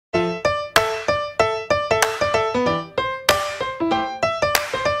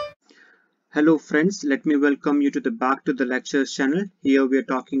Hello friends, let me welcome you to the back to the lectures channel. Here we are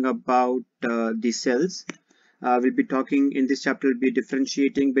talking about the cells. We'll be talking in this chapter, we'll be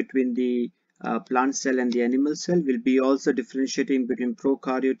differentiating between the plant cell and the animal cell. We'll be also differentiating between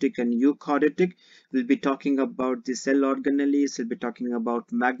prokaryotic and eukaryotic. We'll be talking about the cell organelles. We'll be talking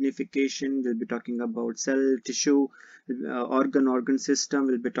about magnification. We'll be talking about cell tissue, organ system.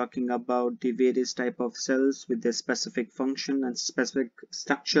 We'll be talking about the various type of cells with their specific function and specific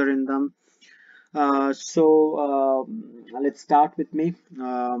structure in them. Let's start with me.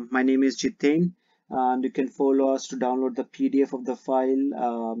 My name is Jitain, and you can follow us to download the PDF of the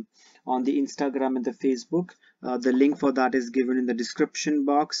file on the Instagram and the Facebook. The link for that is given in the description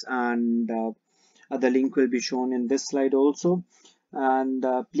box, and the link will be shown in this slide also. And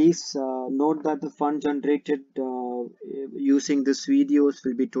please note that the fund generated using these videos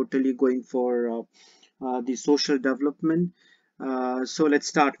will be totally going for the social development. So let's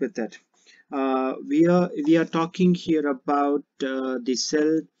start with that. We are talking here about the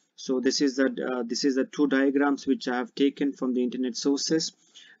cell. So this is the two diagrams which I have taken from the internet sources.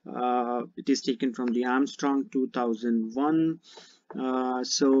 It is taken from the Armstrong 2001.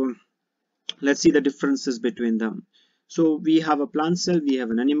 So let's see the differences between them. So we have a plant cell, we have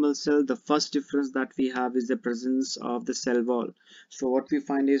an animal cell. The first difference that we have is the presence of the cell wall. So what we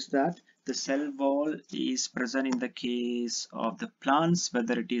find is that the cell wall is present in the case of the plants,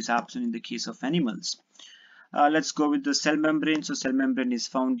 whether it is absent in the case of animals. Let's go with the cell membrane. So cell membrane is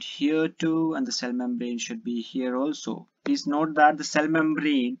found here too, and the cell membrane should be here also. Please note that the cell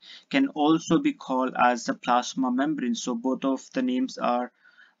membrane can also be called as the plasma membrane. So both of the names are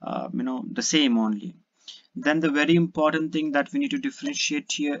the same only. Then the very important thing that we need to differentiate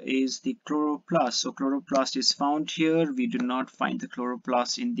here is the chloroplast. So chloroplast is found here. We do not find the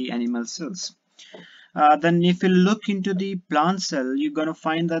chloroplast in the animal cells. Then if you look into the plant cell, you're going to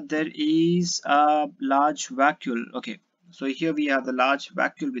find that there is a large vacuole. Okay, so here we have the large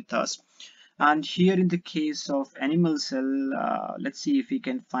vacuole with us. And here in the case of animal cell, let's see if we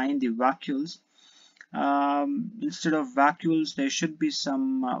can find the vacuoles. Instead of vacuoles, there should be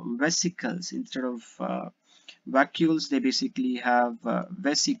some vesicles. Instead of vacuoles, they basically have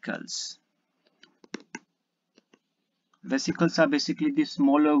vesicles. Vesicles are basically the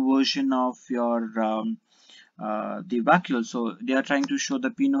smaller version of your the vacuole. So they are trying to show the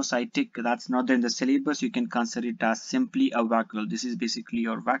pinocytic. That's not there in the syllabus. You can consider it as simply a vacuole. This is basically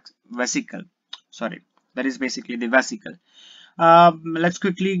your vesicle. Sorry, that is basically the vesicle. Let's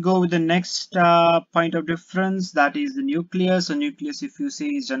quickly go with the next point of difference, that is the nucleus. So nucleus, if you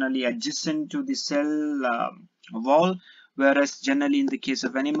see, is generally adjacent to the cell wall, whereas generally in the case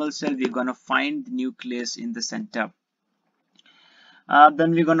of animal cell, we're going to find the nucleus in the center.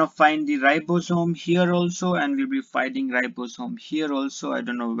 Then we're going to find the ribosome here also, and we'll be finding ribosome here also. I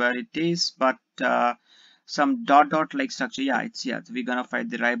don't know where it is, but some dot like structure. Yeah, it's here. We're going to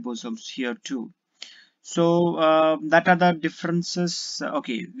find the ribosomes here too. So that are the differences.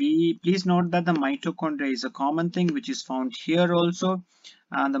 Okay, please note that the mitochondria is a common thing which is found here also,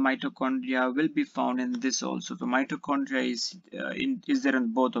 and the mitochondria will be found in this also. The mitochondria is there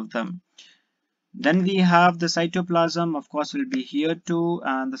in both of them. Then we have the cytoplasm, of course, will be here too,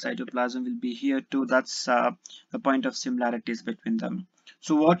 and the cytoplasm will be here too. That's the point of similarities between them.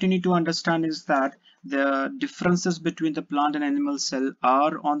 So what you need to understand is that the differences between the plant and animal cell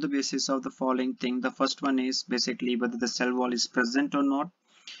are on the basis of the following thing. The first one is basically whether the cell wall is present or not.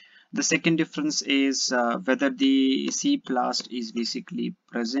 The second difference is whether the cytoplasm is basically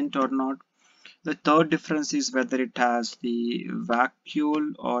present or not. The third difference is whether it has the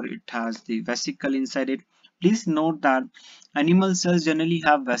vacuole or it has the vesicle inside it. Please note that animal cells generally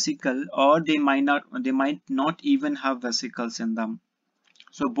have vesicle, or they might not even have vesicles in them.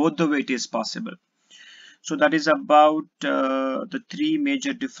 So both the way it is possible. So that is about the three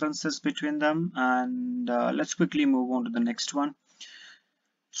major differences between them, and let's quickly move on to the next one.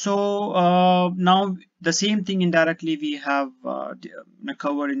 So now the same thing indirectly we have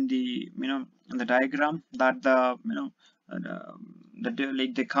covered in the in the diagram, that the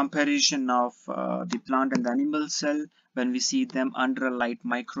comparison of the plant and the animal cell when we see them under a light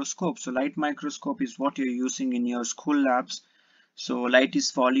microscope. So light microscope is what you're using in your school labs. So light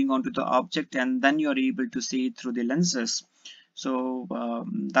is falling onto the object, and then you're able to see it through the lenses. So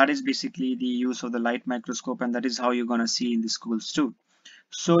that is basically the use of the light microscope, and that is how you're going to see in the schools too.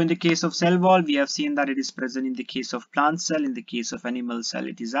 So in the case of cell wall, we have seen that it is present in the case of plant cell. In the case of animal cell,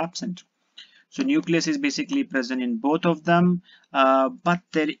 it is absent. So nucleus is basically present in both of them, but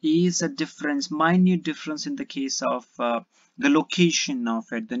there is a difference, minute difference in the case of the location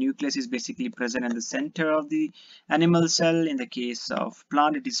of it. The nucleus is basically present in the center of the animal cell. In the case of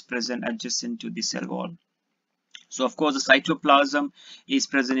plant, it is present adjacent to the cell wall. So of course the cytoplasm is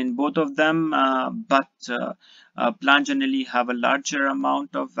present in both of them, but plants generally have a larger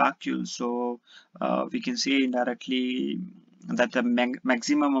amount of vacuoles. So we can say indirectly that the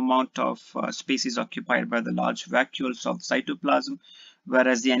maximum amount of space is occupied by the large vacuoles of cytoplasm,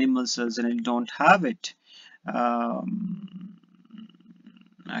 whereas the animal cells generally don't have it.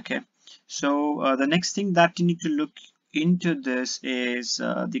 Okay, so the next thing that you need to look into this is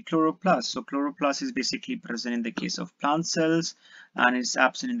the chloroplast. So chloroplast is basically present in the case of plant cells and it's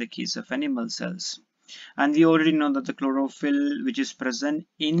absent in the case of animal cells. And we already know that the chlorophyll, which is present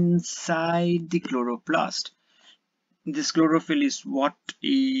inside the chloroplast, this chlorophyll is what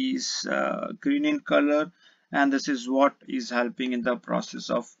is green in color, and this is what is helping in the process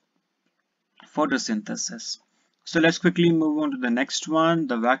of photosynthesis. So let's quickly move on to the next one,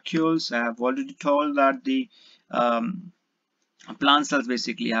 the vacuoles. I have already told that the plant cells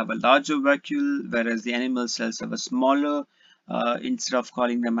basically have a larger vacuole, whereas the animal cells have a smaller. Instead of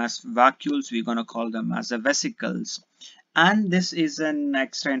calling them as vacuoles, we're going to call them as the vesicles. And this is an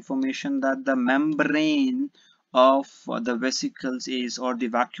extra information that the membrane of the vesicles is, or the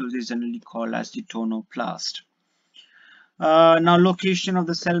vacuoles, is generally called as the tonoplast. Now location of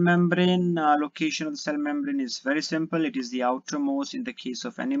the cell membrane. Location of the cell membrane is very simple. It is the outermost in the case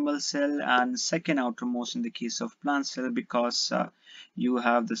of animal cell and second outermost in the case of plant cell, because you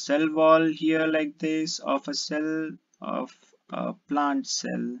have the cell wall here like this of a cell of a plant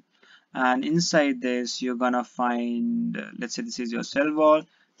cell, and inside this you're gonna find, let's say this is your cell wall,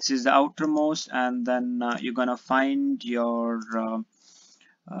 this is the outermost, and then you're gonna find your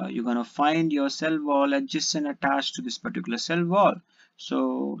cell wall adjacent attached to this particular cell wall.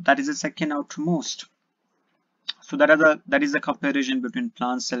 So that is the second outermost. So that is the comparison between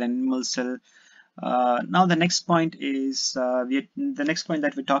plant cell and animal cell. Now the next point is the next point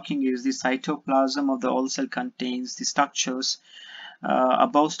that we're talking is the cytoplasm of the whole cell contains the structures.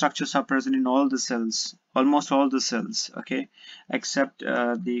 Above structures are present in all the cells, almost all the cells, okay, except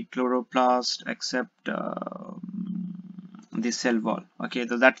the chloroplast, except the cell wall. Okay,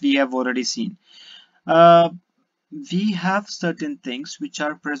 so that we have already seen. We have certain things which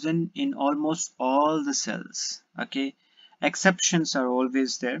are present in almost all the cells. Okay, exceptions are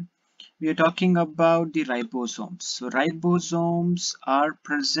always there. We are talking about the ribosomes. So ribosomes are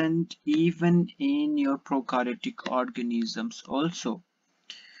present even in your prokaryotic organisms also.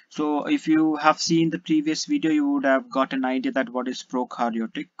 So if you have seen the previous video, you would have got an idea that what is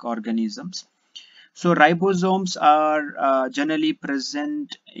prokaryotic organisms. So ribosomes are generally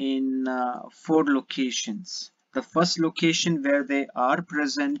present in 4 locations. The first location where they are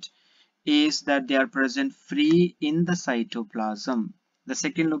present is that they are present free in the cytoplasm. The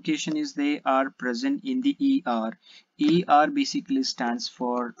second location is they are present in the ER. ER basically stands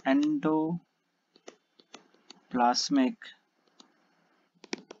for endoplasmic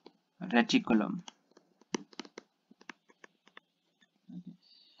reticulum.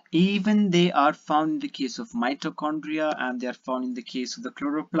 Even they are found in the case of mitochondria, and they are found in the case of the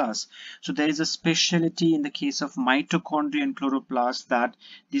chloroplast. So there is a specialty in the case of mitochondria and chloroplast that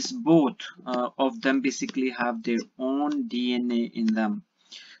these both of them basically have their own DNA in them.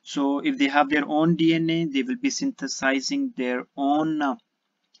 So if they have their own DNA, they will be synthesizing their own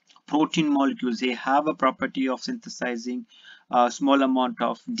protein molecules. They have a property of synthesizing a small amount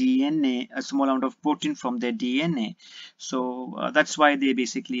of DNA, a small amount of protein from their DNA. So that's why they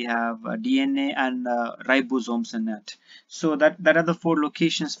basically have DNA and ribosomes in it. So that are the 4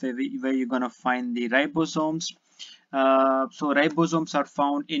 locations where you're gonna find the ribosomes. So ribosomes are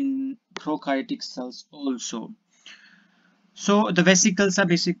found in prokaryotic cells also. So the vesicles are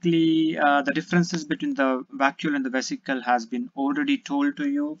basically the differences between the vacuole and the vesicle has been already told to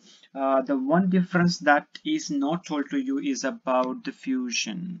you. The one difference that is not told to you is about the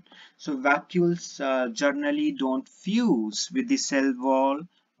fusion. So vacuoles generally don't fuse with the cell wall,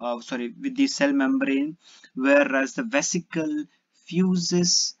 with the cell membrane, whereas the vesicle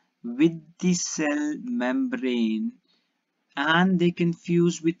fuses with the cell membrane, and they can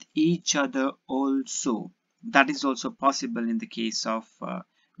fuse with each other also. That is also possible in the case of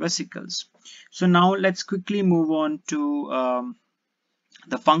vesicles. So now let's quickly move on to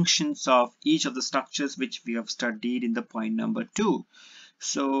the functions of each of the structures which we have studied in the point number 2.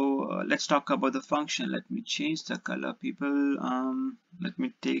 So let's talk about the function. Let me change the color, people. Let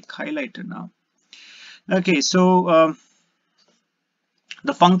me take highlighter now. Okay, so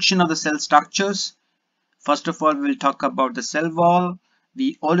the function of the cell structures. First of all, we'll talk about the cell wall.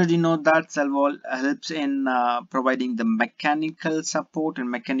 We already know that cell wall helps in providing the mechanical support and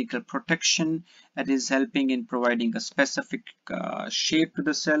mechanical protection. It is helping in providing a specific shape to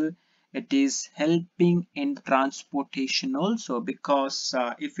the cell. It is helping in transportation also, because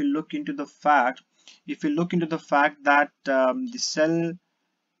if you look into the fact that the cell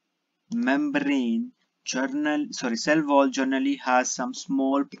wall generally has some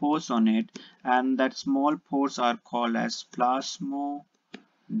small pores on it, and that small pores are called as plasmodesmata.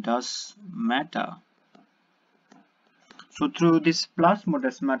 So through this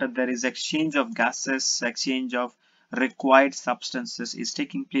plasmodesmata, there is exchange of gases, exchange of required substances is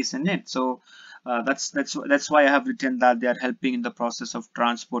taking place in it. So that's why I have written that they are helping in the process of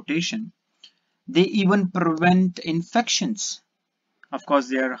transportation. They even prevent infections. Of course,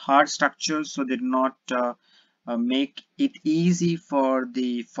 they are hard structures, so they do not make it easy for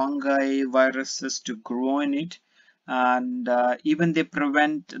the fungi, viruses to grow in it, and even they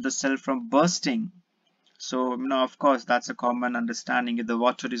prevent the cell from bursting. So, of course, that's a common understanding. If the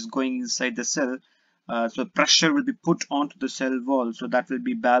water is going inside the cell, so pressure will be put onto the cell wall, so that will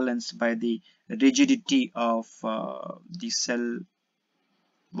be balanced by the rigidity of the cell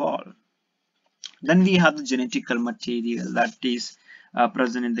wall. Then we have the genetical material that is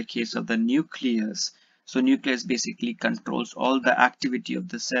present in the case of the nucleus. So nucleus basically controls all the activity of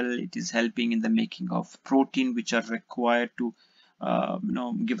the cell. It is helping in the making of protein which are required to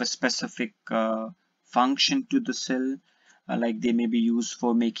give a specific function to the cell. Like they may be used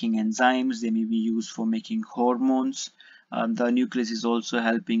for making enzymes, they may be used for making hormones. The nucleus is also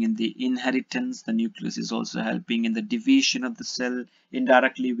helping in the inheritance. The nucleus is also helping in the division of the cell.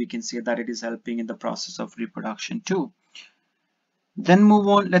 Indirectly, we can say that it is helping in the process of reproduction too. Then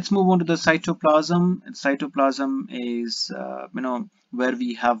let's move on to the cytoplasm. Cytoplasm is where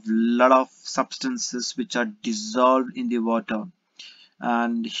we have a lot of substances which are dissolved in the water,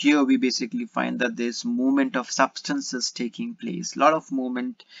 and here we basically find that there's movement of substances taking place. A lot of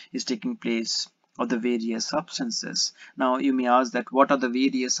movement is taking place of the various substances. Now you may ask that what are the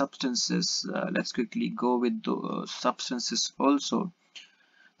various substances. Let's quickly go with the substances also.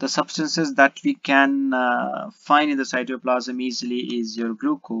 The substances that we can find in the cytoplasm easily is your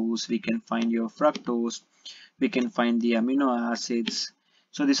glucose, we can find your fructose, we can find the amino acids.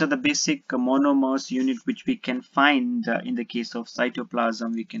 So these are the basic monomers unit which we can find in the case of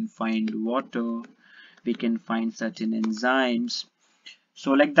cytoplasm. We can find water, we can find certain enzymes.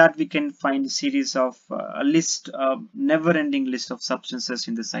 So like that we can find a series of a list, never-ending list of substances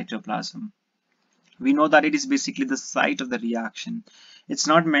in the cytoplasm. We know that it is basically the site of the reaction. It's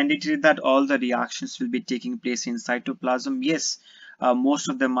not mandatory that all the reactions will be taking place in cytoplasm. Yes, most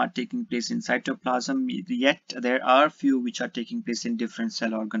of them are taking place in cytoplasm, yet there are few which are taking place in different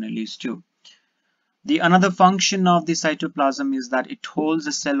cell organelles too. The another function of the cytoplasm is that it holds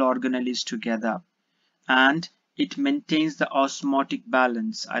the cell organelles together and it maintains the osmotic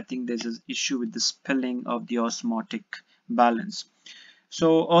balance. I think there's an issue with the spelling of the osmotic balance.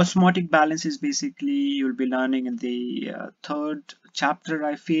 So osmotic balance is basically, you'll be learning in the third chapter,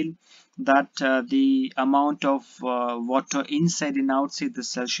 I feel, that the amount of water inside and outside the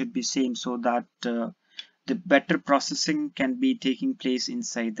cell should be same, so that the better processing can be taking place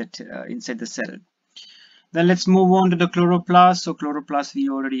inside the cell. Then let's move on to the chloroplast. So chloroplast, we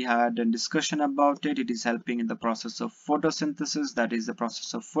already had a discussion about it. It is helping in the process of photosynthesis, that is the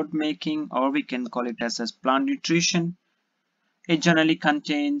process of food making, or we can call it as plant nutrition. It generally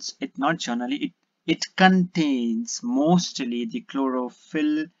contains, it contains mostly the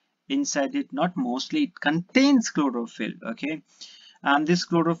chlorophyll inside it. Not mostly, it contains chlorophyll, okay? And this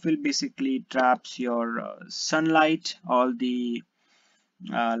chlorophyll basically traps your sunlight, all the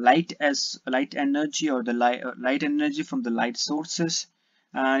light energy, or the light energy from the light sources.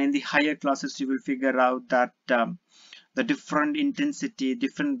 And in the higher classes you will figure out that the different intensity,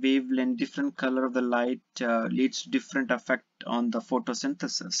 different wavelength, different color of the light leads to different effect on the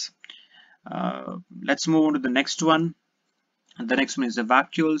photosynthesis. Let's move on to the next one. The next one is the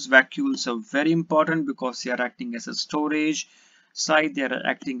vacuoles. Vacuoles are very important because they are acting as a storage site, they are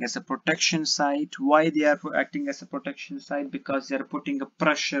acting as a protection site. Why they are acting as a protection site? Because they are putting a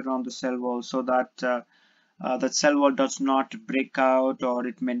pressure on the cell wall so that the cell wall does not break out, or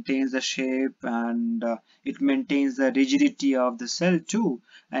it maintains the shape, and it maintains the rigidity of the cell too,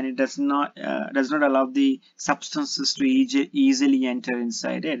 and it does not allow the substances to easily enter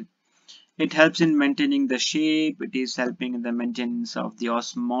inside it. It helps in maintaining the shape. It is helping in the maintenance of the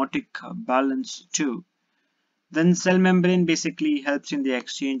osmotic balance too. Then cell membrane basically helps in the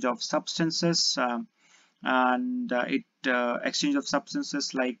exchange of substances. and it exchange of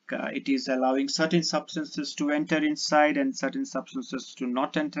substances, like it is allowing certain substances to enter inside and certain substances to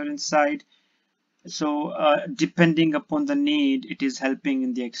not enter inside. So depending upon the need, it is helping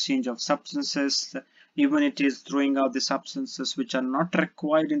in the exchange of substances. Even it is throwing out the substances which are not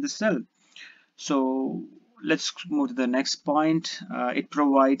required in the cell. So let's move to the next point. It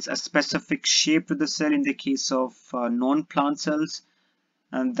provides a specific shape to the cell in the case of non-plant cells,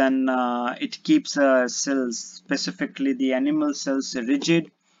 and then it keeps cells, specifically the animal cells,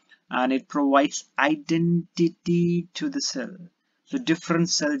 rigid, and it provides identity to the cell. So different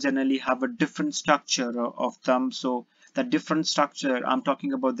cells generally have a different structure of them. So the different structure, I'm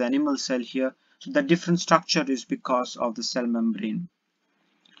talking about the animal cell here. So the different structure is because of the cell membrane.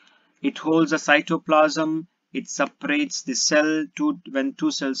 It holds a cytoplasm. It separates the cell when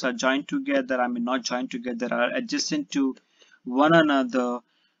two cells are joined together. I mean, not joined together, are adjacent to one another.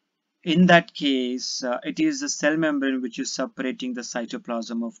 In that case, it is the cell membrane which is separating the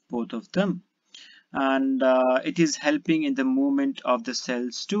cytoplasm of both of them. And it is helping in the movement of the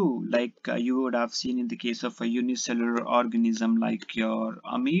cells too, like you would have seen in the case of a unicellular organism like your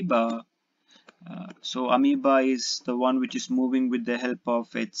amoeba. So amoeba is the one which is moving with the help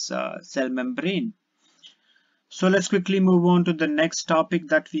of its cell membrane. So let's quickly move on to the next topic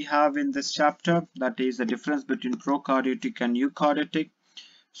that we have in this chapter, that is the difference between prokaryotic and eukaryotic.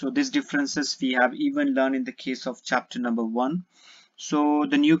 So these differences we have even learned in the case of chapter number 1. So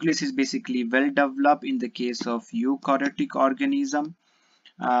the nucleus is basically well developed in the case of eukaryotic organism.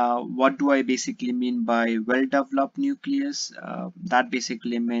 What do I basically mean by well developed nucleus? That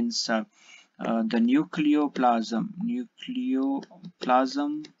basically means the nucleoplasm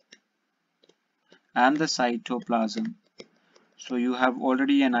and the cytoplasm. So you have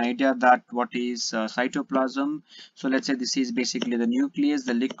already an idea that what is cytoplasm. So let's say this is basically the nucleus.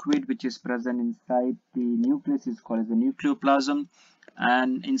 The liquid which is present inside the nucleus is called as the nucleoplasm,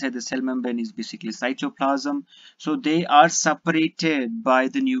 and inside the cell membrane is basically cytoplasm. So they are separated by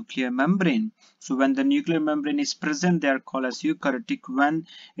the nuclear membrane. So when the nuclear membrane is present, they are called as eukaryotic. When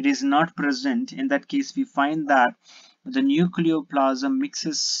it is not present, in that case we find that the nucleoplasm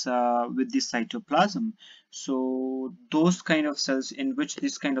mixes with the cytoplasm. So those kind of cells in which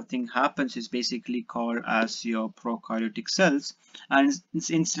this kind of thing happens is basically called as your prokaryotic cells. And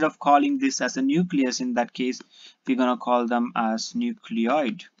instead of calling this as a nucleus, in that case we're gonna call them as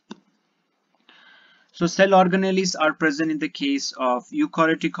nucleoid. So cell organelles are present in the case of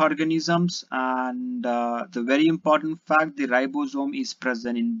eukaryotic organisms, and the very important fact, the ribosome is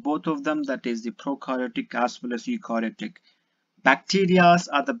present in both of them, that is the prokaryotic as well as eukaryotic. Bacteria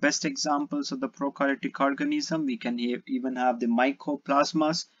are the best examples of the prokaryotic organism. We can even have the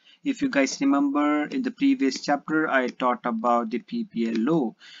mycoplasmas. If you guys remember, in the previous chapter I taught about the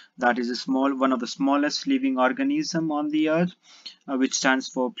PPLO, that is one of the smallest living organism on the earth, which stands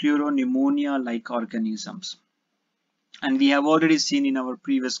for pleuropneumonia like organisms. And we have already seen in our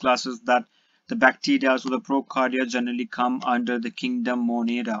previous classes that the bacteria or the prokaryotes generally come under the kingdom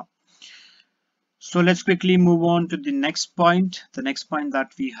Monera. So let's quickly move on to the next point. The next point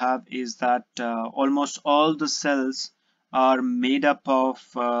that we have is that almost all the cells are made up of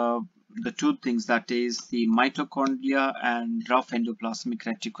the two things, that is the mitochondria and rough endoplasmic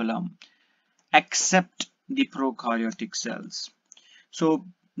reticulum, except the prokaryotic cells. So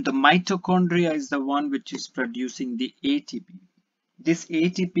the mitochondria is the one which is producing the ATP. This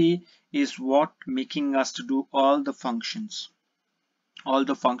ATP is what making us to do all the functions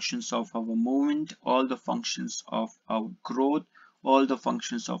of our movement, all the functions of our growth, all the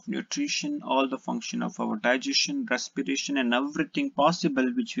functions of nutrition, all the function of our digestion, respiration, and everything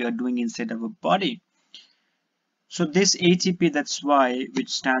possible which we are doing inside our body. So this ATP, that's why, which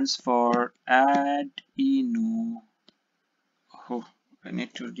stands for adeno. Oh, I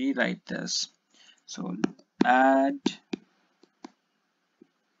need to rewrite this. So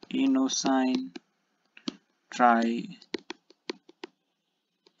adenosine triphosphate.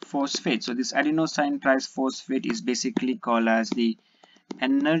 So this adenosine triphosphate is basically called as the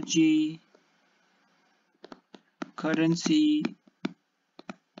energy currency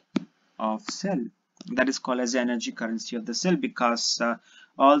of cell. That is called as the energy currency of the cell, because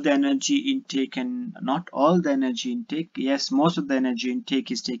all the energy intake, and not all the energy intake, yes, most of the energy intake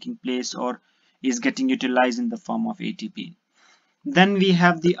is taking place or is getting utilized in the form of ATP. Then we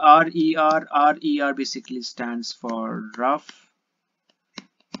have the RER. RER basically stands for rough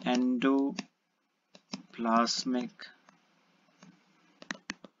endoplasmic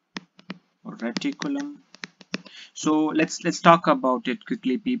reticulum. So let's talk about it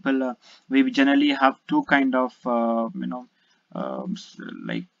quickly, people. We generally have two kind of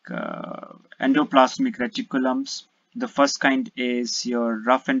like endoplasmic reticulums. The first kind is your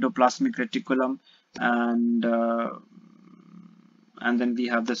rough endoplasmic reticulum, and then we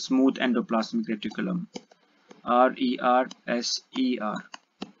have the smooth endoplasmic reticulum, RER.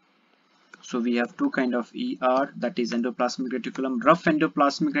 So we have two kind of ER, that is endoplasmic reticulum, rough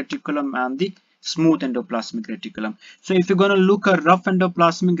endoplasmic reticulum, and the smooth endoplasmic reticulum. So if you're going to look a rough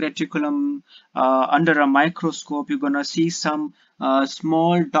endoplasmic reticulum under a microscope, you're going to see some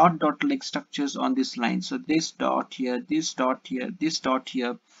small dot like structures on this line. So this dot here, this dot here, this dot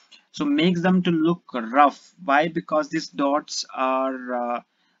here. So makes them to look rough. Why? Because these dots are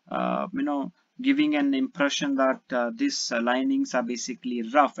giving an impression that these linings are basically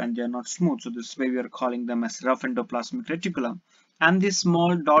rough and they are not smooth. So this is why we are calling them as rough endoplasmic reticulum. And these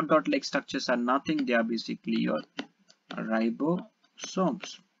small dot like structures are nothing, they are basically your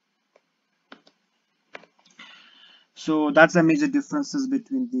ribosomes. So that's the major differences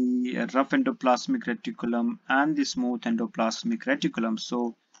between the rough endoplasmic reticulum and the smooth endoplasmic reticulum.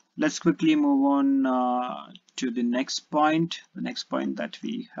 So let's quickly move on to the next point. The next point that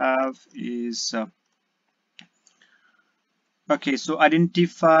we have is okay, so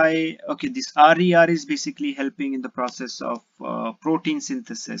identify, okay, this RER is basically helping in the process of protein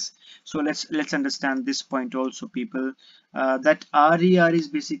synthesis. So let's understand this point also, people, that RER is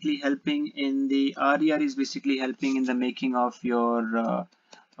basically helping in the making of your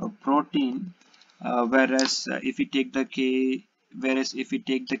protein, whereas if you take the case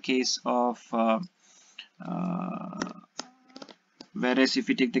of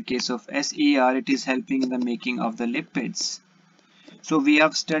SER, it is helping in the making of the lipids. So we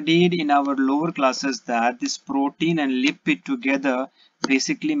have studied in our lower classes that this protein and lipid together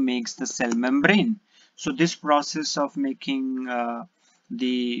basically makes the cell membrane. So this process of making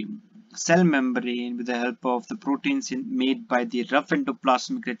the cell membrane with the help of the proteins made by the rough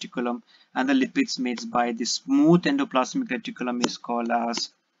endoplasmic reticulum and the lipids made by the smooth endoplasmic reticulum is called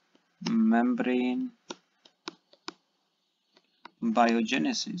as membrane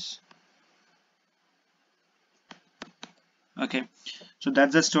biogenesis. Okay, so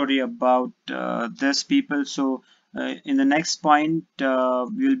that's the story about this, people. So in the next point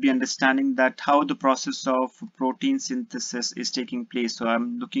we'll be understanding that how the process of protein synthesis is taking place. So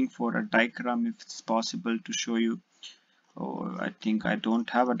I'm looking for a diagram if it's possible to show you. Oh, I think I don't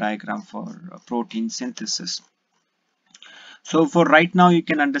have a diagram for protein synthesis. So for right now, you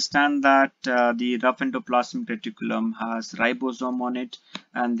can understand that the rough endoplasmic reticulum has ribosome on it,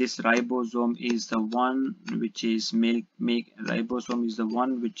 and this ribosome is the one which is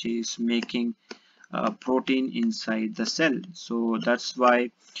making protein inside the cell. So that's why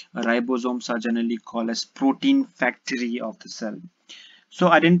ribosomes are generally called as protein factory of the cell. So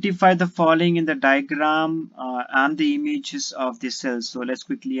identify the following in the diagram and the images of the cells. So let's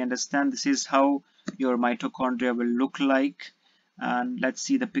quickly understand. This is how your mitochondria will look like, and let's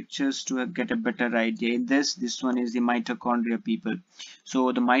see the pictures to get a better idea. In this one is the mitochondria, people.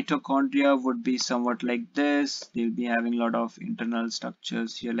 So the mitochondria would be somewhat like this. They'll be having a lot of internal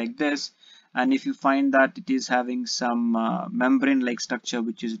structures here like this, and if you find that it is having some membrane like structure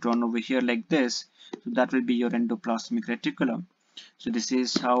which is drawn over here like this, so that will be your endoplasmic reticulum. So this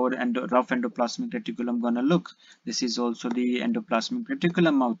is how rough endoplasmic reticulum gonna look. This is also the endoplasmic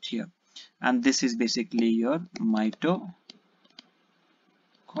reticulum out here, and this is basically your mitochondria.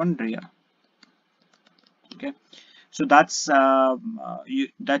 Okay, so that's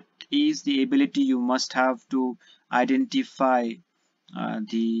that is the ability you must have to identify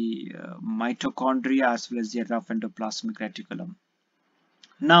the mitochondria as well as the rough endoplasmic reticulum.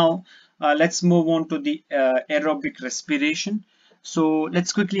 Now let's move on to the aerobic respiration. So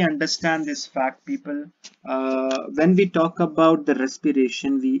let's quickly understand this fact, people. When we talk about the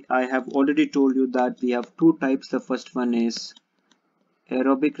respiration, I have already told you that we have two types. The first one is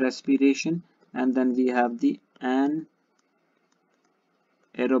aerobic respiration, and then we have the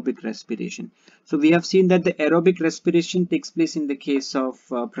anaerobic respiration. So we have seen that the aerobic respiration takes place in the case of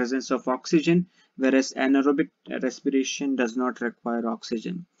presence of oxygen, whereas anaerobic respiration does not require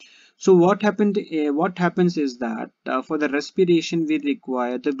oxygen. So what happens is that for the respiration we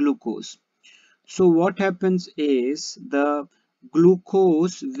require the glucose. So what happens is the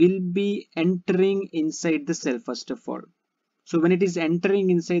glucose will be entering inside the cell first of all. So when it is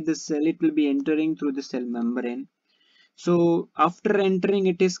entering inside the cell, it will be entering through the cell membrane. So after entering,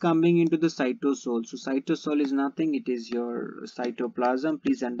 it is coming into the cytosol. So cytosol is nothing, it is your cytoplasm.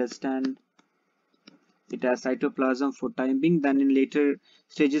 Please understand, it has cytoplasm for time being. Then in later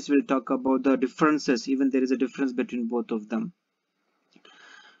stages we'll talk about the differences. Even there is a difference between both of them.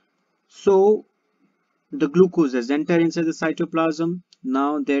 So The glucose has entered inside the cytoplasm.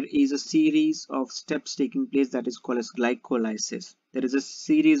 Now there is a series of steps taking place that is called as glycolysis. There is a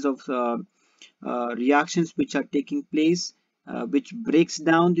series of reactions which are taking place, which breaks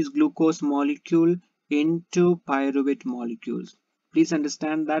down this glucose molecule into pyruvate molecules. Please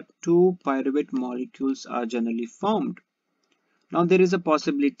understand that two pyruvate molecules are generally formed. Now there is a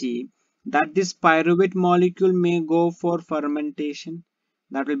possibility that this pyruvate molecule may go for fermentation.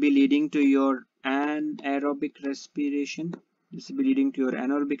 That will be leading to your anaerobic respiration. This will be leading to your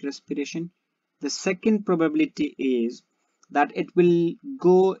anaerobic respiration. The second probability is that it will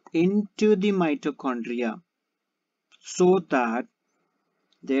go into the mitochondria, so that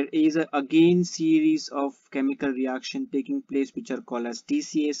there is again series of chemical reaction taking place which are called as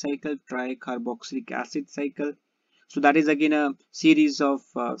TCA cycle, tricarboxylic acid cycle. So that is again a series of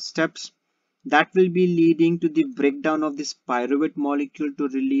steps that will be leading to the breakdown of this pyruvate molecule to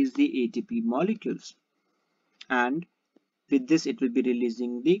release the ATP molecules, and with this it will be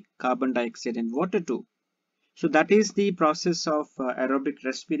releasing the carbon dioxide and water too. So that is the process of aerobic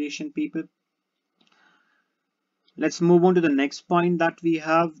respiration, people. Let's move on to the next point that we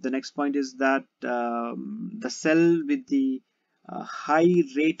have. The next point is that the cell with the high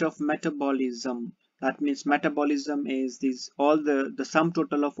rate of metabolism. That means metabolism is all the sum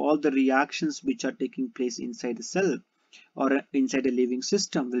total of all the reactions which are taking place inside the cell or inside a living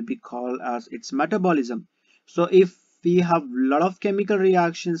system will be called as its metabolism. So if we have a lot of chemical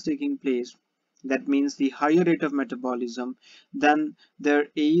reactions taking place, that means the higher rate of metabolism, then there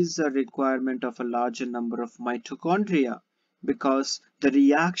is a requirement of a larger number of mitochondria, because the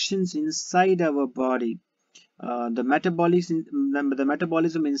reactions inside our body, the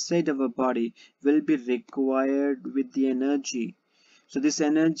metabolism inside our body will be required with the energy. So this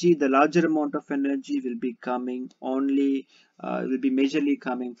energy, the larger amount of energy will be coming only, will be majorly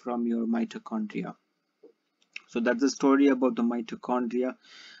coming from your mitochondria. So that's the story about the mitochondria.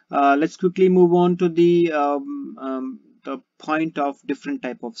 Let's quickly move on to the point of different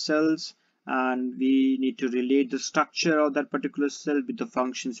type of cells, and we need to relate the structure of that particular cell with the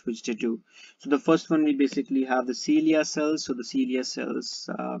functions which they do. So the first one, we basically have the cilia cells. So the cilia cells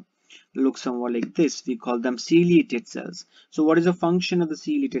look somewhat like this. We call them ciliated cells. So what is the function of the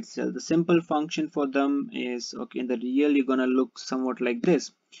ciliated cell? The simple function for them is, okay, in the real you're gonna look somewhat like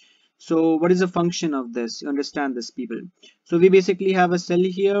this. So what is the function of this? You understand this, people. So we basically have a cell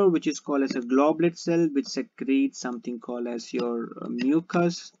here which is called as a goblet cell, which secretes something called as your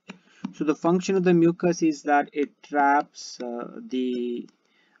mucus. So the function of the mucus is that it traps the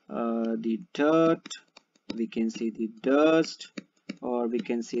dirt, we can say the dust, or we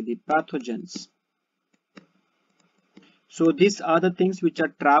can say the pathogens. So these are the things which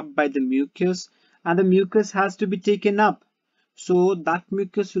are trapped by the mucus, and the mucus has to be taken up. So that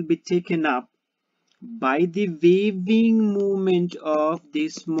mucus will be taken up by the waving movement of the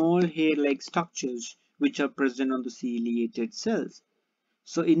small hair-like structures which are present on the ciliated cells.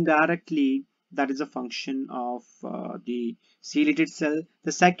 So indirectly, that is a function of the ciliated cell.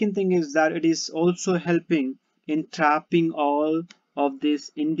 The second thing is that it is also helping in trapping all of this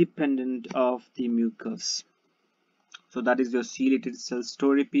independent of the mucus. So that is your ciliated cell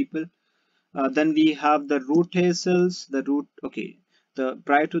story, people. Then we have the root hair cells.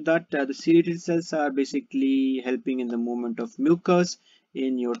 Prior to that, the ciliated cells are basically helping in the movement of mucus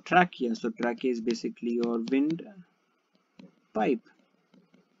in your trachea. So trachea is basically your wind pipe,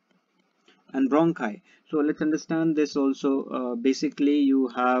 and bronchi. So let's understand this also. Basically, you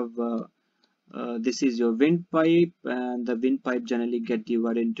have this is your windpipe, and the windpipe generally get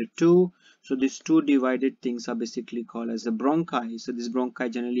divided into two. So these two divided things are basically called as the bronchi. So this bronchi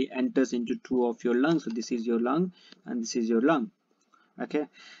generally enters into two of your lungs. So this is your lung and this is your lung. Okay,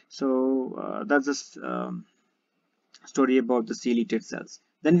 so that's the story about the ciliated cells.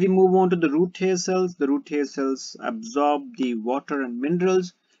 Then we move on to the root hair cells. The root hair cells absorb the water and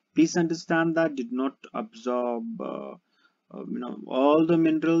minerals. Please understand that did not absorb all the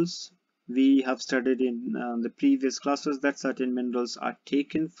minerals. We have studied in the previous classes that certain minerals are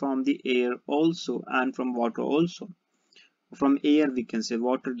taken from the air also and from water also. From air, we can say,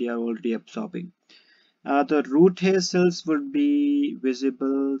 water they are already absorbing. The root hair cells would be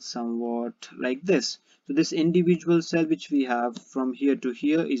visible somewhat like this. So this individual cell which we have from here to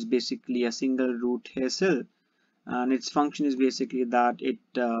here is basically a single root hair cell, and its function is basically that it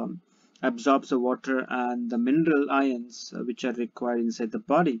absorbs the water and the mineral ions which are required inside the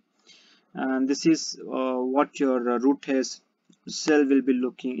body. And this is what your root hair cell will be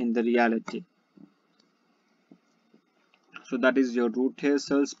looking in the reality. So that is your root hair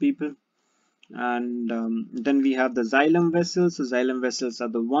cells, people. And then we have the xylem vessels. So xylem vessels are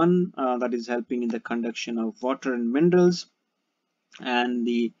the one that is helping in the conduction of water and minerals, and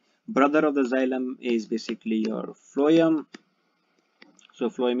the brother of the xylem is basically your phloem. So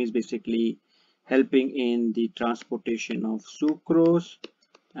phloem is basically helping in the transportation of sucrose,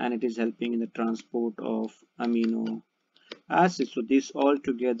 and it is helping in the transport of amino acids. So these all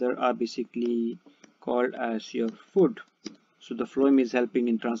together are basically called as your food. So the phloem is helping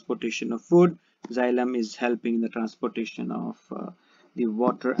in transportation of food, xylem is helping in the transportation of the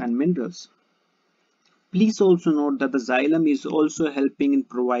water and minerals. Please also note that the xylem is also helping in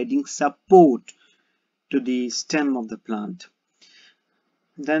providing support to the stem of the plant.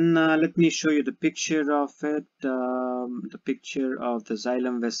 Then let me show you the picture of it. The picture of the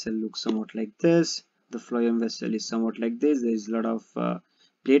xylem vessel looks somewhat like this. The phloem vessel is somewhat like this. There is a lot of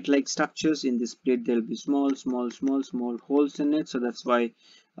plate-like structures. In this plate, there will be small holes in it. So that's why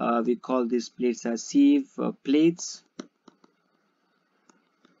we call these plates as sieve plates.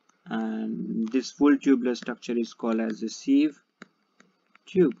 And this full tubular structure is called as a sieve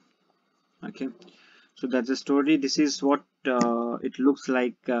tube. Okay. So that's the story. This is what it looks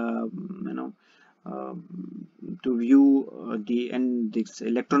like, to view this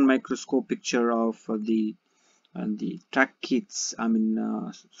electron microscope picture of the track kits.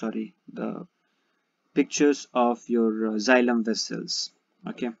 Sorry, the pictures of your xylem vessels.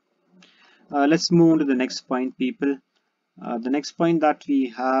 Okay. Let's move on to the next point, people. The next point that we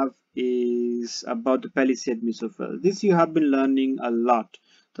have is about the palisade mesophyll. This you have been learning a lot.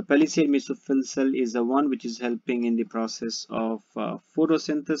 The palisade mesophyll cell is the one which is helping in the process of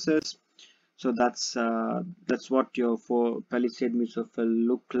photosynthesis. So that's what your palisade mesophyll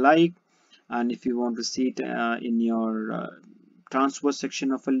look like. And if you want to see it in your transverse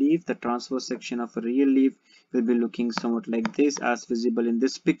section of a leaf, the transverse section of a real leaf will be looking somewhat like this, as visible in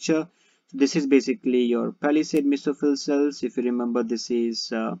this picture. This is basically your palisade mesophyll cells. If you remember,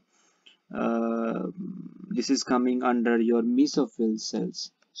 uh, this is coming under your mesophyll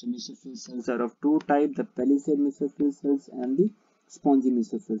cells. So mesophyll cells are of two types: the palisade mesophyll cells and the spongy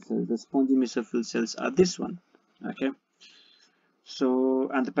mesophyll cells. The spongy mesophyll cells are this one. Okay. So,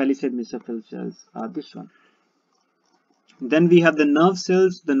 and the palisade mesophyll cells are this one. Then we have the nerve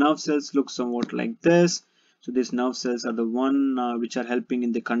cells. The nerve cells look somewhat like this. So these nerve cells are the one which are helping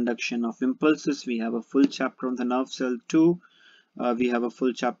in the conduction of impulses. We have a full chapter on the nerve cell too. We have a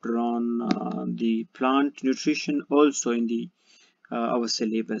full chapter on the plant nutrition also in the our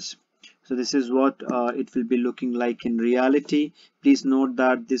syllabus. So this is what it will be looking like in reality. Please note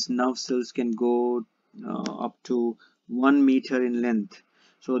that these nerve cells can go up to 1 meter in length.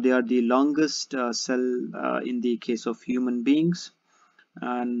 So they are the longest cell in the case of human beings.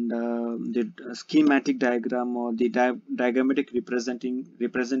 And the schematic diagram or the diagrammatic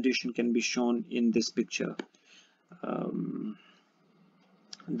representation can be shown in this picture.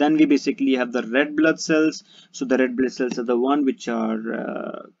 Then we basically have the red blood cells. So the red blood cells are the one which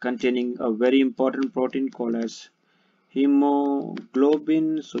are containing a very important protein called as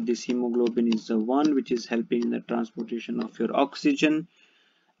hemoglobin. So this hemoglobin is the one which is helping in the transportation of your oxygen,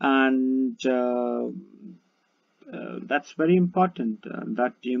 and that's very important,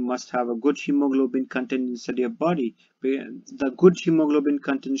 that you must have a good hemoglobin content inside your body. The good hemoglobin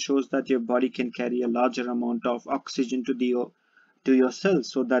content shows that your body can carry a larger amount of oxygen to your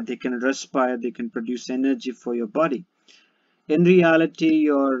cells so that they can respire, they can produce energy for your body. In reality,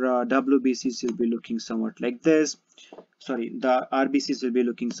 your WBCs will be looking somewhat like this. Sorry, the RBCs will be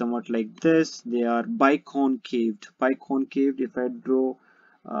looking somewhat like this. They are biconcaved. Biconcaved, if I draw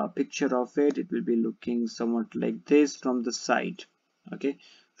a picture of it, it will be looking somewhat like this from the side. Okay,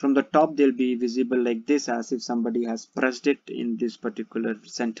 from the top they'll be visible like this, as if somebody has pressed it in this particular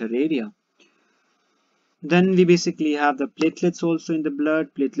center area. Then we basically have the platelets also in the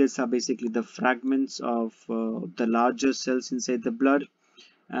blood. Platelets are basically the fragments of the larger cells inside the blood.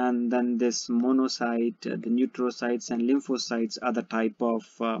 And then this monocyte, the neutrocytes and lymphocytes are the type of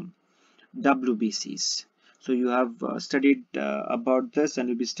WBCs. So you have studied about this, and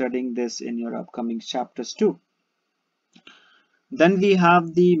you'll be studying this in your upcoming chapters too. Then we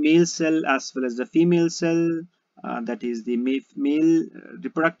have the male cell as well as the female cell. That is the male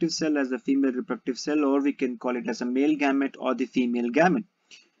reproductive cell as the female reproductive cell, or we can call it as a male gamete or the female gamete.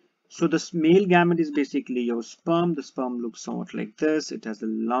 So the male gamete is basically your sperm. The sperm looks somewhat like this. It has a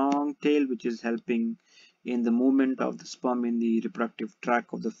long tail which is helping in the movement of the sperm in the reproductive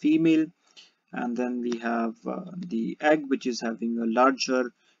tract of the female. And then we have the egg, which is having a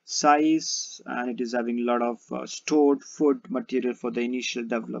larger size, and it is having a lot of stored food material for the initial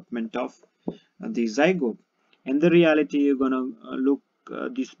development of the zygote. In the reality, you're gonna look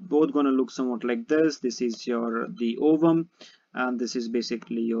these both gonna look somewhat like this. This is the ovum, and this is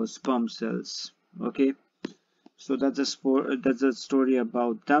basically your sperm cells. Okay, so that's a story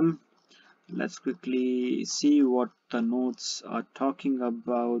about them. Let's quickly see what the notes are talking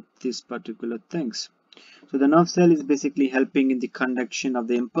about these particular things. So the nerve cell is basically helping in the conduction of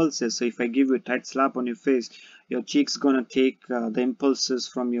the impulses. So if I give you a tight slap on your face, your cheek's gonna take the impulses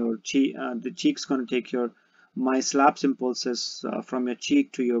from your cheek. The cheek's gonna take my slap's impulses from your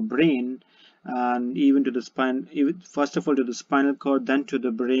cheek to your brain, and even to the spine. First of all to the spinal cord, then to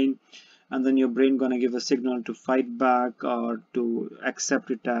the brain, and then your brain gonna give a signal to fight back or to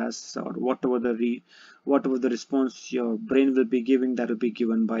accept it as, or whatever the response your brain will be giving, that will be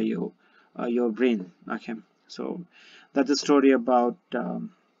given by your brain. Okay, so that's a story about the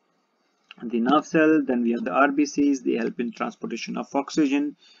nerve cell. Then we have the RBCs. They help in transportation of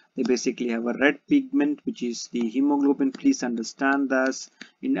oxygen. They basically have a red pigment, which is the hemoglobin. Please understand this.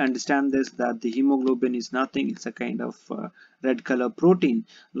 That the hemoglobin is nothing. It's a kind of red color protein,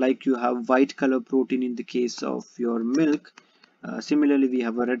 like you have white color protein in the case of your milk. Similarly, we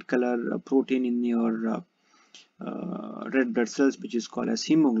have a red color protein in your red blood cells, which is called as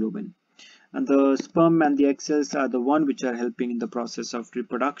hemoglobin. And the sperm and the egg cells are the one which are helping in the process of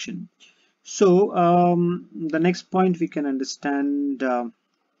reproduction. So the next point we can understand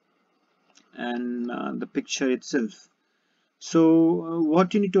and the picture itself. So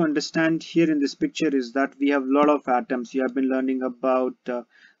what you need to understand here in this picture is that we have a lot of atoms. You have been learning about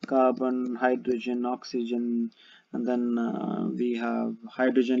carbon, hydrogen, oxygen, and then we have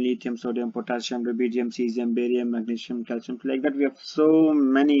hydrogen, lithium, sodium, potassium, rubidium, cesium, barium, magnesium, calcium. Like that, we have so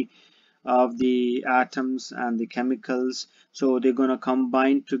many of the atoms and the chemicals. So they're going to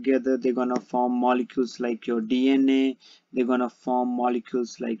combine together. They're going to form molecules like your DNA. They're going to form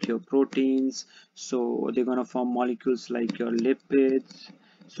molecules like your proteins. So they're going to form molecules like your lipids.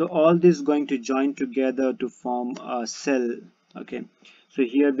 So all this is going to join together to form a cell. Okay, so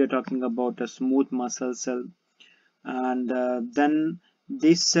here we're talking about a smooth muscle cell, and then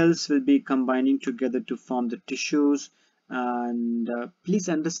these cells will be combining together to form the tissues. And please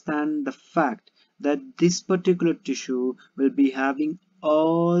understand the fact that this particular tissue will be having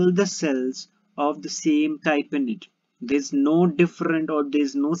all the cells of the same type in it. There's no different, or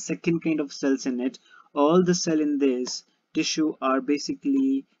there's no second kind of cells in it. All the cell in this tissue are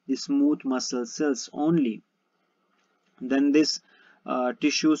basically the smooth muscle cells only. Then this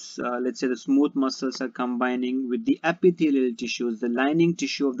tissues, let's say the smooth muscles, are combining with the epithelial tissues, the lining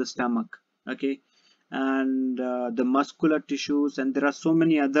tissue of the stomach. Okay, and the muscular tissues, and there are so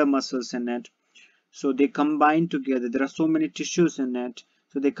many other muscles in it. So they combine together. There are so many tissues in it,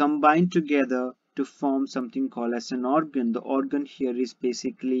 so they combine together to form something called as an organ. The organ here is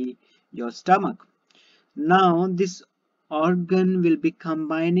basically your stomach. Now this organ will be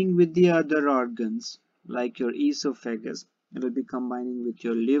combining with the other organs like your esophagus. It will be combining with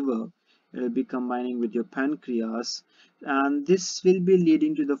your liver. It will be combining with your pancreas, and this will be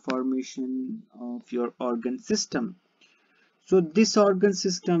leading to the formation of your organ system. So this organ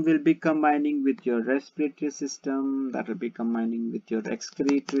system will be combining with your respiratory system, that will be combining with your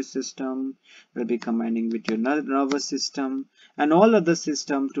excretory system, will be combining with your nervous system, and all other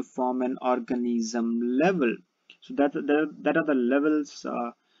systems to form an organism level. So that are the levels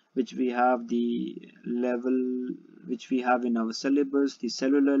which we have. The level which we have in our syllabus: the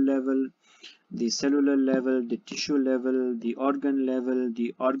cellular level, the tissue level, the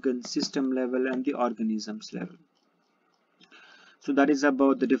organ system level, and the organisms level. So that is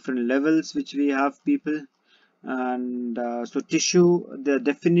about the different levels which we have, people. And so tissue, the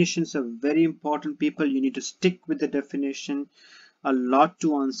definitions are very important, people. You need to stick with the definition a lot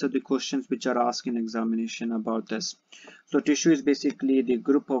to answer the questions which are asked in examination about this. So tissue is basically the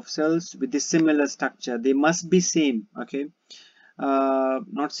group of cells with the similar structure. They must be same, okay,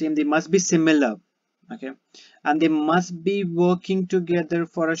 not same, they must be similar, okay, and they must be working together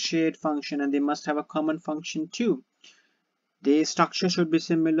for a shared function, and they must have a common function too. The structure should be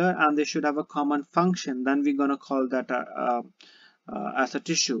similar and they should have a common function. Then we're going to call that as a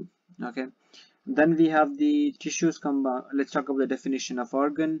tissue. Okay, then we have the tissues. Let's talk about the definition of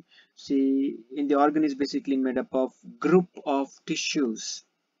organ. See, in the organ is basically made up of group of tissues.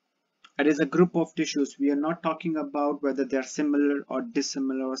 It is a group of tissues. We are not talking about whether they are similar or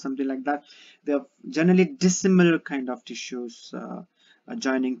dissimilar or something like that. They are generally dissimilar kind of tissues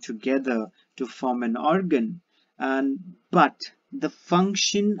joining together to form an organ. And but the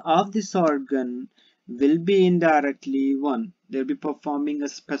function of this organ will be indirectly one. They'll be performing a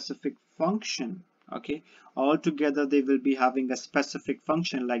specific function. Okay, altogether they will be having a specific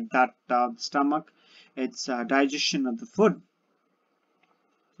function, like that stomach, it's digestion of the food.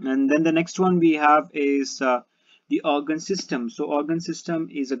 And then the next one we have is the organ system. So organ system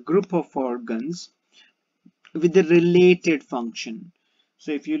is a group of organs with a related function.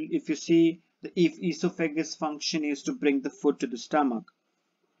 So if you see, if esophagus function is to bring the food to the stomach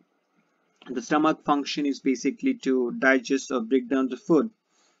function is basically to digest or break down the food.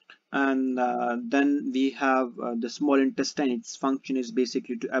 And then we have the small intestine. Its function is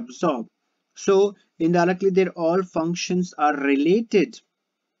basically to absorb. So indirectly, their all functions are related,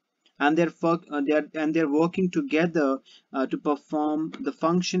 and they're working together to perform the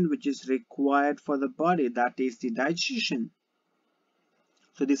function which is required for the body, that is the digestion.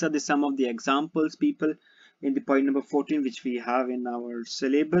 So these are the some of the examples, people, in the point number 14 which we have in our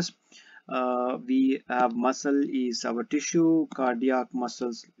syllabus. We have muscle is our tissue, cardiac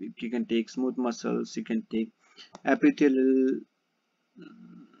muscles, you can take smooth muscles, you can take epithelial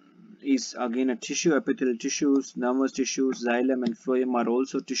is again a tissue, epithelial tissues, nervous tissues, xylem and phloem are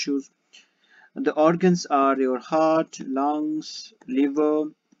also tissues. The organs are your heart, lungs, liver,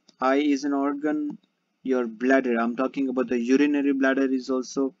 eye is an organ, your bladder, I'm talking about the urinary bladder, is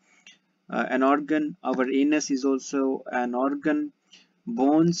also an organ. Our anus is also an organ.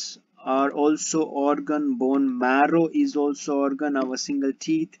 Bones are also organ. Bone marrow is also organ. Our single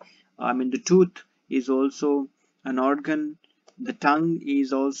teeth, the tooth is also an organ. The tongue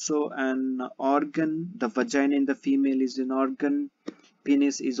is also an organ. The vagina in the female is an organ.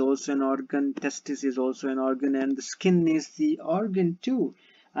 Penis is also an organ. Testis is also an organ, and the skin is the organ too.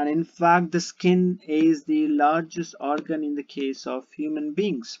 And in fact, the skin is the largest organ in the case of human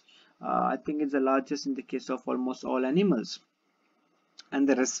beings. I think it's the largest in the case of almost all animals. And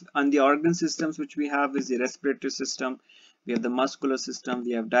the organ systems which we have is the respiratory system, we have the muscular system,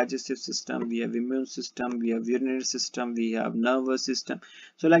 we have digestive system, we have immune system, we have urinary system, we have nervous system.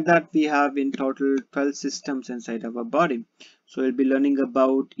 So like that, we have in total 12 systems inside our body. So we'll be learning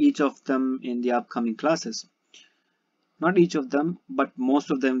about each of them in the upcoming classes. Not each of them, but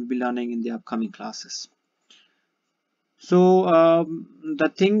most of them will be learning in the upcoming classes. So the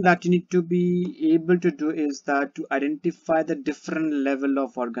thing that you need to be able to do is that to identify the different level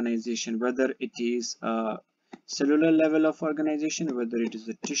of organization, whether it is a cellular level of organization, whether it is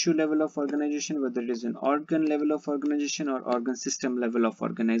a tissue level of organization, whether it is an organ level of organization or organ system level of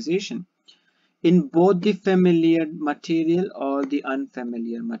organization, in both the familiar material or the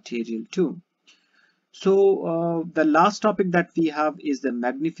unfamiliar material too. So the last topic that we have is the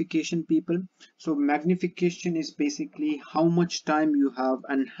magnification, people. So magnification is basically how much time you have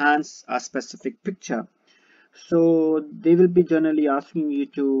enhanced a specific picture. So they will be generally asking you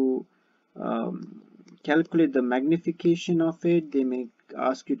to calculate the magnification of it. They may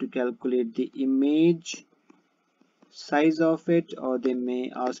ask you to calculate the image size of it, or they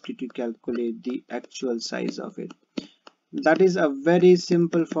may ask you to calculate the actual size of it. That is a very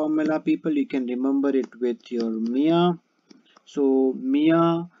simple formula, people. You can remember it with your MIA. So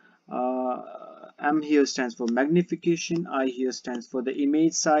MIA, M here stands for magnification, I here stands for the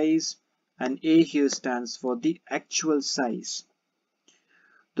image size, and A here stands for the actual size.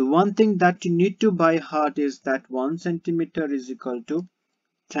 The one thing that you need to by heart is that 1 centimeter is equal to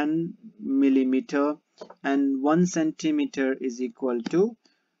 10 millimeter, and 1 centimeter is equal to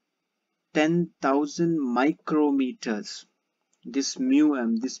 10,000 micrometers. This mu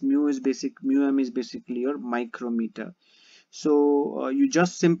m is basically your micrometer. So you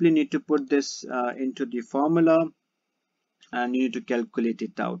just simply need to put this into the formula, and you need to calculate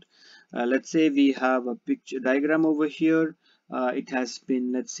it out. Let's say we have a picture diagram over here. It has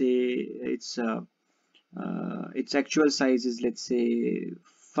been, let's say, its actual size is, let's say,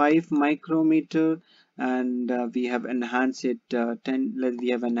 5 micrometer, and we have enhanced it let's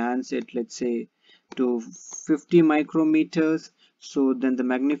say to 50 micrometers. So then the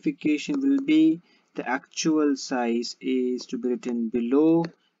magnification will be, the actual size is to be written below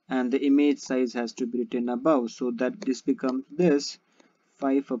and the image size has to be written above, so that this becomes this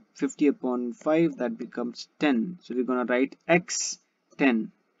 50 upon 5, that becomes 10. So we're going to write x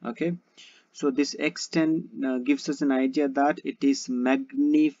 10. Okay, so this x10 gives us an idea that it is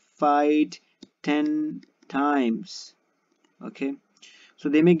magnified 10 times. Okay, so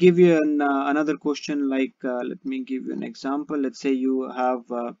they may give you another question like, let me give you an example. Let's say you have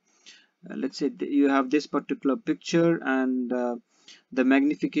this particular picture, and the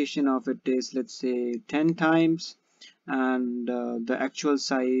magnification of it is, let's say, 10 times, and the actual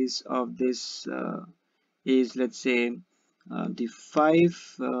size of this is, let's say, the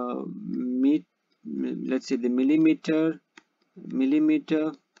 5 let's say the millimeter,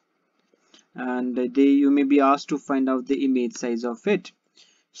 and you may be asked to find out the image size of it.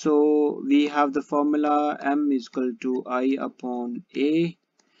 So we have the formula, m is equal to I upon a.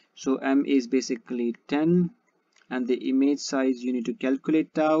 So M is basically 10, and the image size you need to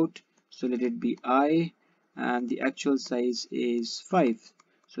calculate out. So let it be I, and the actual size is 5.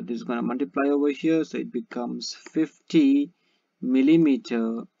 So this is going to multiply over here, so it becomes 50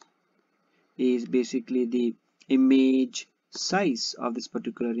 millimeter is basically the image size of this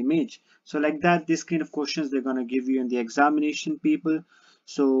particular image. So like that, this kind of questions they're going to give you in the examination, people.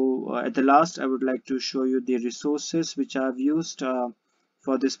 So at the last, I would like to show you the resources which I've used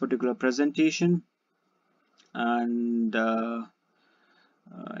for this particular presentation. And I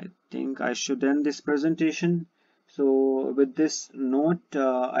think I should end this presentation. So with this note,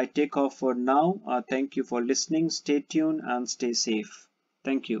 I take off for now. Thank you for listening. Stay tuned and stay safe.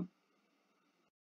 Thank you.